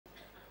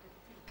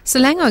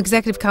Selangor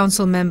Executive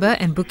Council member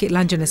and Bukit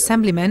Lanjan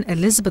assemblyman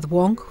Elizabeth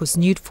Wong, whose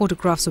nude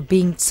photographs were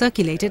being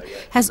circulated,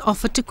 has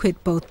offered to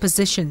quit both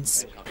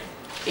positions.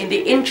 In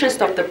the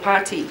interest of the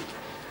party,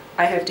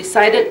 I have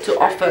decided to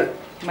offer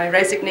my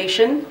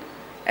resignation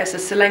as a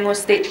Selangor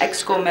State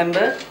Exco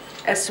member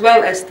as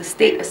well as the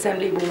State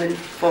Assemblywoman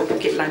for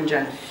Bukit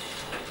Lanjan.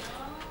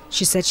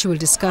 She said she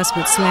will discuss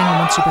with Selangor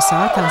Menteri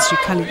Besar Tan Sri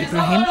Khalid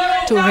Ibrahim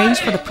to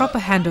arrange for the proper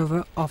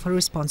handover of her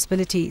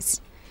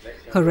responsibilities.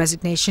 Her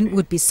resignation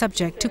would be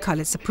subject to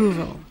Khalid's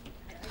approval.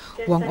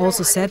 Wong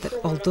also said that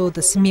although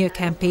the smear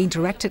campaign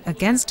directed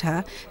against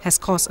her has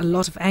caused a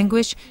lot of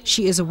anguish,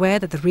 she is aware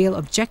that the real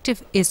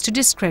objective is to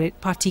discredit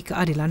Parti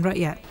Keadilan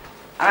Rakyat.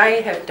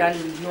 I have done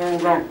no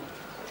wrong.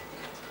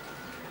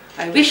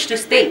 I wish to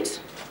state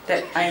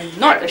that I am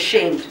not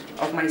ashamed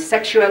of my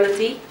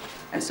sexuality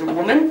as a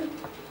woman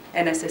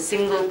and as a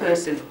single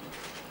person.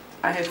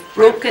 I have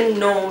broken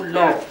no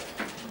law.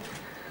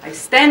 I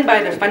stand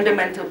by the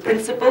fundamental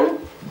principle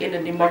in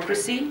a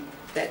democracy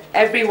that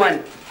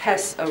everyone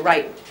has a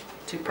right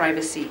to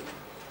privacy.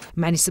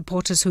 Many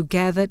supporters who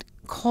gathered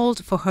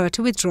called for her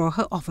to withdraw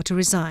her offer to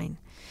resign.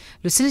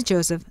 Lucinda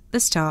Joseph, The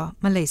Star,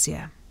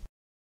 Malaysia.